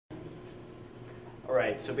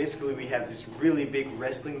Alright, so basically we have this really big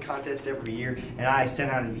wrestling contest every year, and I sent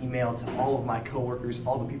out an email to all of my coworkers,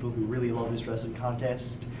 all the people who really love this wrestling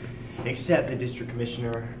contest, except the district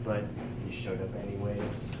commissioner, but he showed up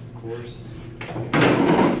anyways, of course.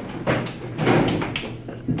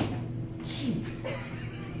 Jesus.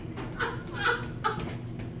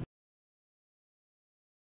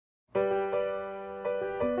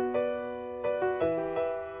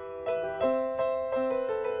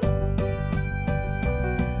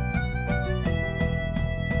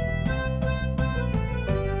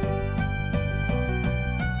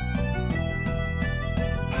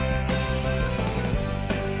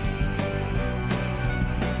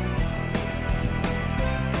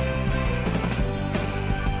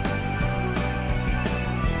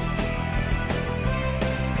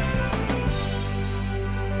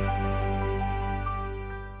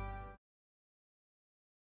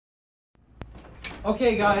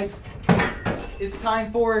 Okay, guys, it's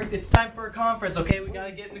time for a conference. Okay, we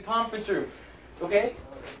gotta get in the conference room. Okay,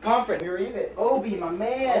 conference. You're in it. Obi, my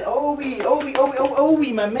man.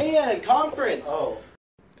 Obi, my man. Conference. Oh.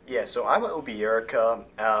 Yeah, so I'm Obi Erica.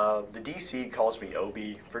 The DC calls me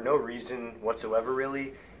Obi for no reason whatsoever,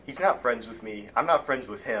 really. He's not friends with me. I'm not friends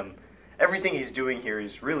with him. Everything he's doing here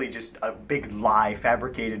is really just a big lie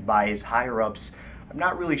fabricated by his higher-ups. I'm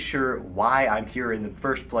not really sure why I'm here in the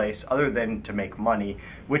first place, other than to make money,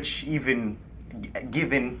 which even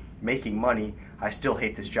given making money, I still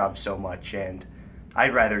hate this job so much, and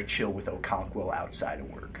I'd rather chill with Okonkwo outside of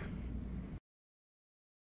work.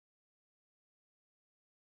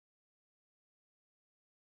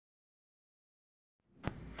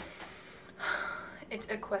 It's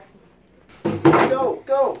a question. Go,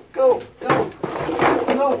 go, go, go,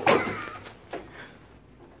 go.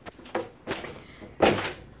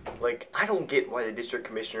 Like, I don't get why the district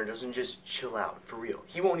commissioner doesn't just chill out, for real.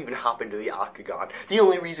 He won't even hop into the octagon. The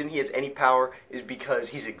only reason he has any power is because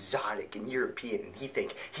he's exotic and European and he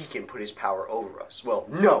thinks he can put his power over us. Well,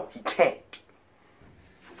 no, he can't.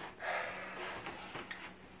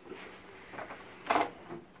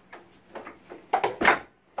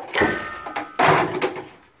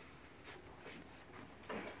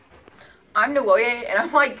 I'm Nwoye, and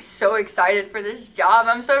I'm like so excited for this job.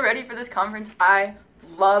 I'm so ready for this conference. I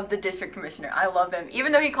love the district commissioner. I love him.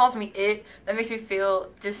 Even though he calls me it, that makes me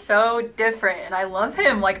feel just so different, and I love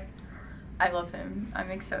him. Like, I love him.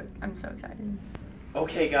 I'm so excited.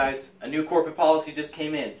 Okay, guys, a new corporate policy just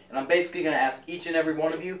came in, and I'm basically going to ask each and every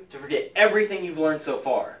one of you to forget everything you've learned so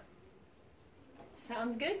far.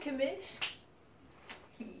 Sounds good, commish.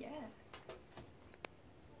 Yeah.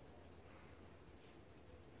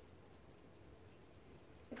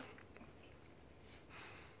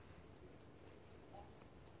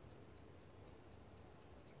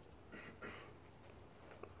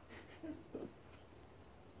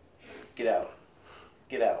 Get out.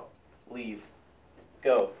 Get out. Leave.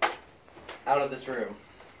 Go. Out of this room.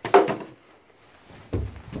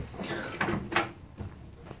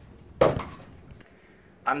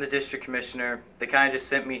 I'm the district commissioner. They kind of just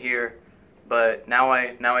sent me here, but now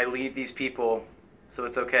I lead these people, so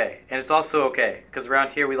it's okay. And it's also okay, because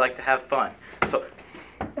around here we like to have fun. So,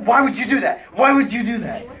 why would you do that? Why would you do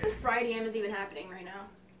that? What the Friday is even happening right now?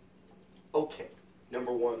 Okay,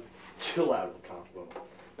 number one, chill out of the compliment.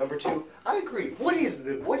 Number two, I agree. What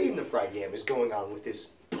in the fried yam is going on with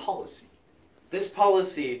this policy? This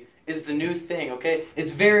policy is the new thing, okay? It's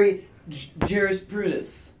very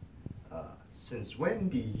jurisprudence. Since when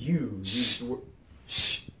do you use the word?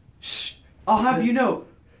 Shh. I'll have you know,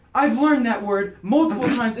 I've learned that word multiple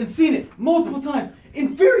times and seen it multiple times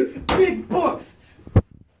in very big books.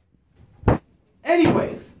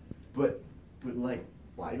 Anyways. But like,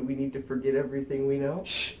 why do we need to forget everything we know?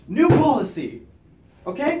 Shh. New policy.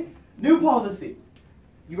 Okay? New policy.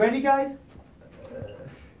 You ready, guys?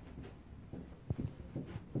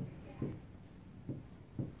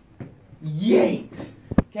 Yanked.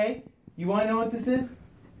 Okay? You want to know what this is?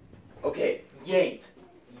 Okay, yanked.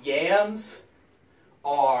 Yams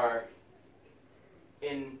are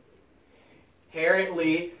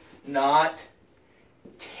inherently not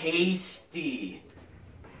tasty.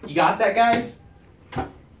 You got that, guys?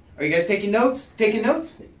 Are you guys taking notes? Taking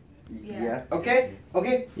notes? Yeah. Okay?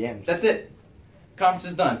 Okay? Yams. That's it. Conference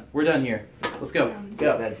is done. We're done here. Let's go.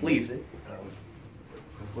 Go. Leave.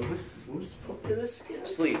 What was put to this?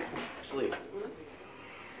 Sleep. Sleep.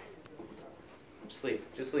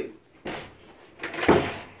 Sleep. Just sleep.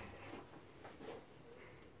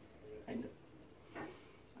 I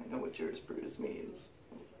know what jurisprudence means.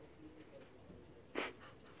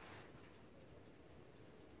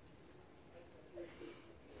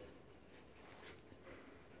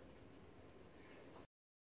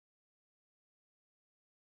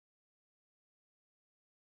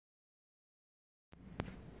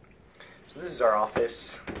 So this is our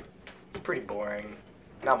office. It's pretty boring.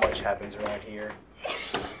 Not much happens around here.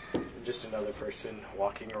 Just another person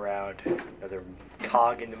walking around, another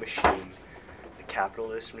cog in the machine, the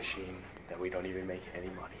capitalist machine that we don't even make any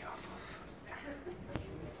money off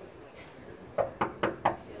of.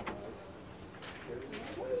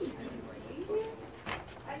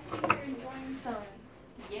 I see you're enjoying some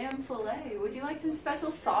yam fillet. Would you like some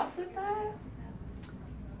special sauce with that?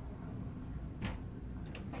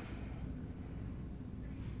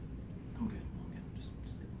 I'm good. Just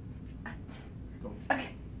go. Okay.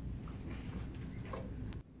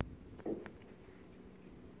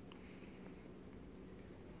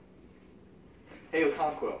 Hey,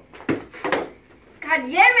 Okonkwo. God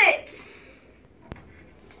damn it!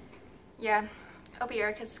 Yeah, Obi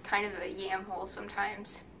Erica's kind of a yam hole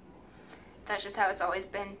sometimes. That's just how it's always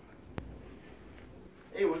been.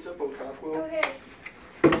 Hey, what's up, Okonkwo? Okay.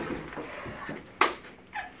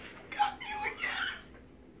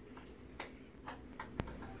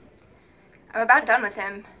 I'm about done with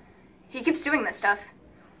him. He keeps doing this stuff.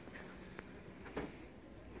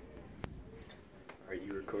 Are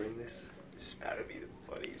you recording this? This is about to be the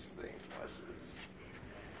funniest thing. Watch this.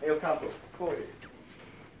 Hey, Okonkwo, come over here.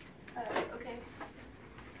 Okay.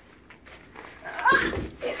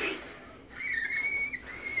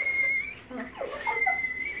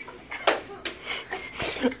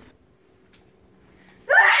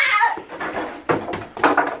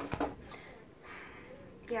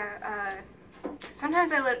 Yeah,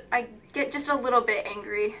 sometimes I get just a little bit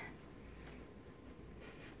angry.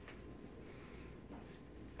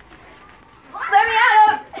 Let me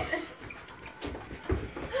at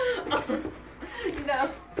him! No.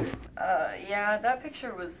 Yeah, that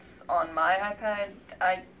picture was on my iPad.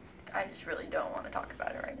 I just really don't want to talk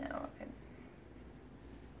about it right now.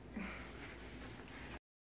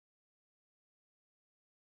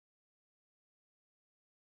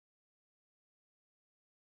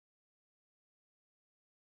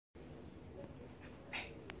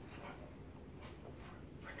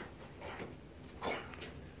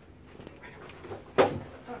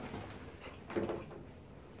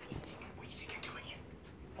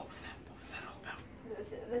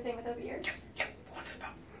 The thing with Obi Erica? Yeah, what's it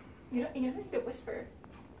about? You don't need to whisper.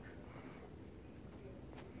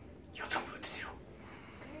 You tell me what to do.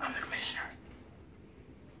 I'm the commissioner.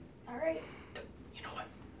 Alright. You know what?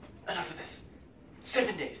 Enough of this.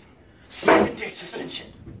 7 days. 7 days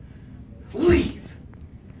suspension. Leave.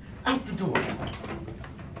 Out the door.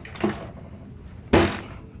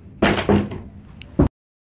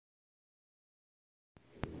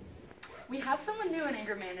 We have someone new in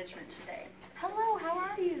anger management today. Hello, how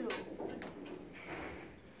are you?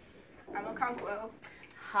 I'm Okonkwo.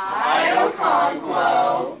 Hi,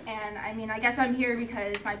 Okonkwo. And I guess I'm here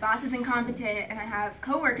because my boss is incompetent and I have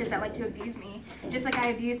coworkers that like to abuse me. Just like I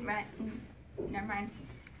abused my... Never mind.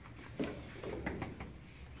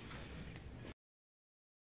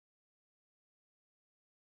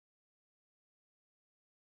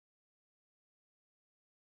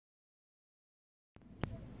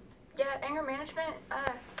 Yeah, anger management,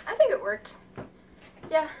 I think it worked.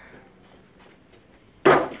 Yeah.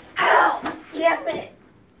 Ow! Damn it!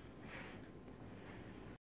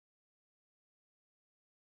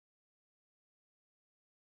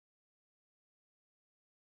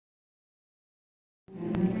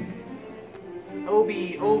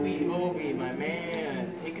 Obi, my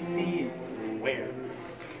man. Take a seat. Where?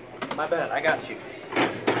 My bad, I got you.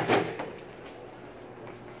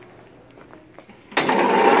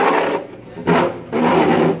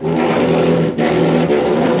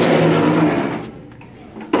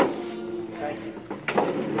 Thank you.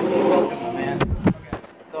 You're welcome, my man. Okay.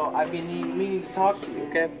 So I've been meaning to talk to you,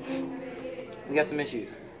 okay? We got some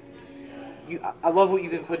issues. I love what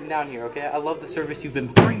you've been putting down here, okay? I love the service you've been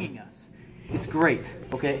bringing us. It's great,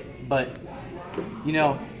 okay? But, you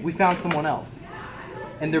know, we found someone else.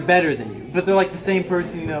 And they're better than you. But they're like the same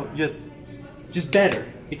person, you know, just better.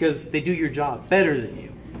 Because they do your job better than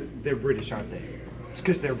you. They're British, aren't they? It's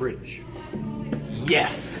because they're British.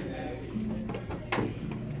 Yes.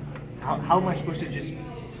 How am I supposed to just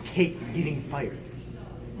take getting fired?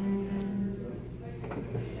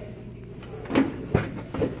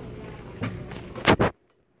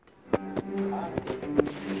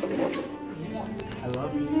 I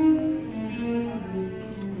love you.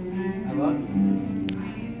 I love you.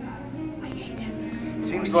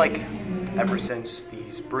 Seems like ever since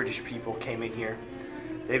these British people came in here,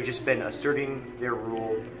 they've just been asserting their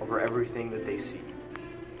rule over everything that they see.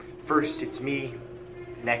 First, it's me.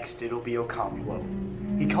 Next, it'll be Okonkwo.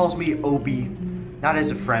 He calls me Obi, not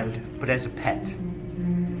as a friend, but as a pet.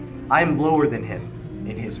 I'm lower than him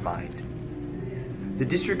in his mind. The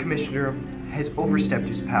district commissioner has overstepped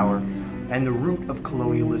his power, and the root of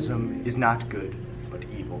colonialism is not good, but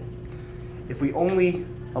evil. If we only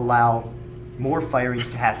allow more firings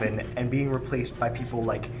to happen and being replaced by people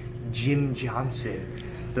like Jim Johnson,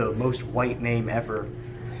 the most white name ever,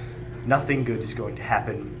 nothing good is going to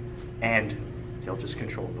happen, and they'll just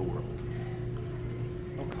control the world.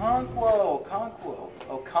 Okonkwo,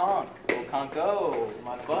 Okonko,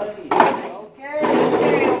 my buddy.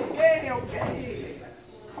 Okay.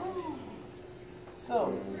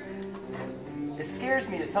 So, it scares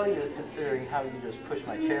me to tell you this considering how you just push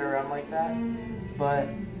my chair around like that, but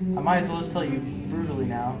I might as well just tell you brutally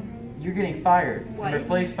now, you're getting fired and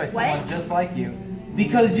replaced by someone just like you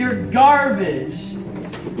because you're garbage.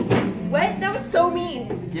 What? That was so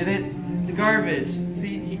mean. Get it? The garbage.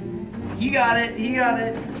 See, he got it.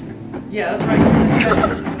 Yeah, that's right.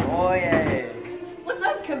 Oh, yeah. What's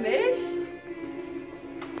up, Commish?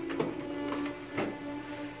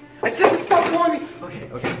 I said stop calling me. Okay.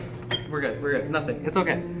 We're good. Nothing. It's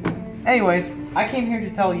okay. Anyways, I came here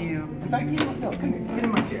to tell you. In fact, no, come here. Get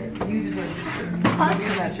in my chair. You deserve this chair. Get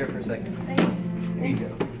in that chair for a second. Thanks. There you go.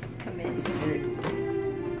 Commish.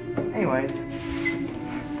 Anyways,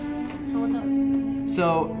 So what's up?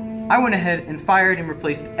 so I went ahead and fired and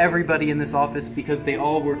replaced everybody in this office because they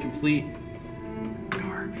all were complete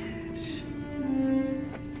garbage.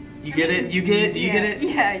 You get it? You get it? Do you get it?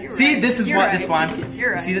 Yeah, you're See, right. this is You're why. right. This is why I'm.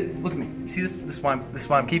 You're You see right. that? Look at me. You see this? This is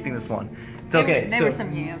why I'm keeping this one. It's okay. They were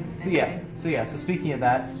some yams. So speaking of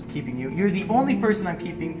that, keeping you. You're the only person I'm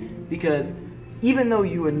keeping because even though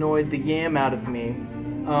you annoyed the yam out of me,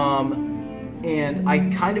 and I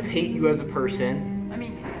kind of hate you as a person. I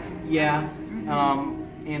mean, Yeah.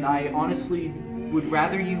 And I honestly would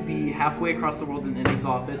rather you be halfway across the world than in this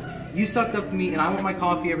office. You sucked up to me, and I want my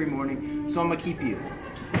coffee every morning, so I'm gonna keep you.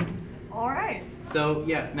 all right. So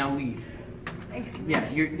yeah, now leave. Thanks. Yeah,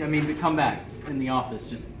 but come back in the office.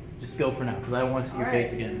 Just go for now, because I don't want to see your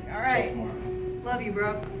face again. All right. Till tomorrow. Love you,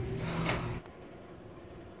 bro.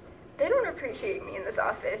 They don't appreciate me in this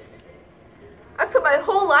office. I put my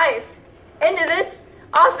whole life into this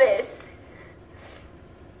office.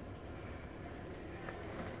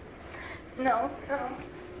 No.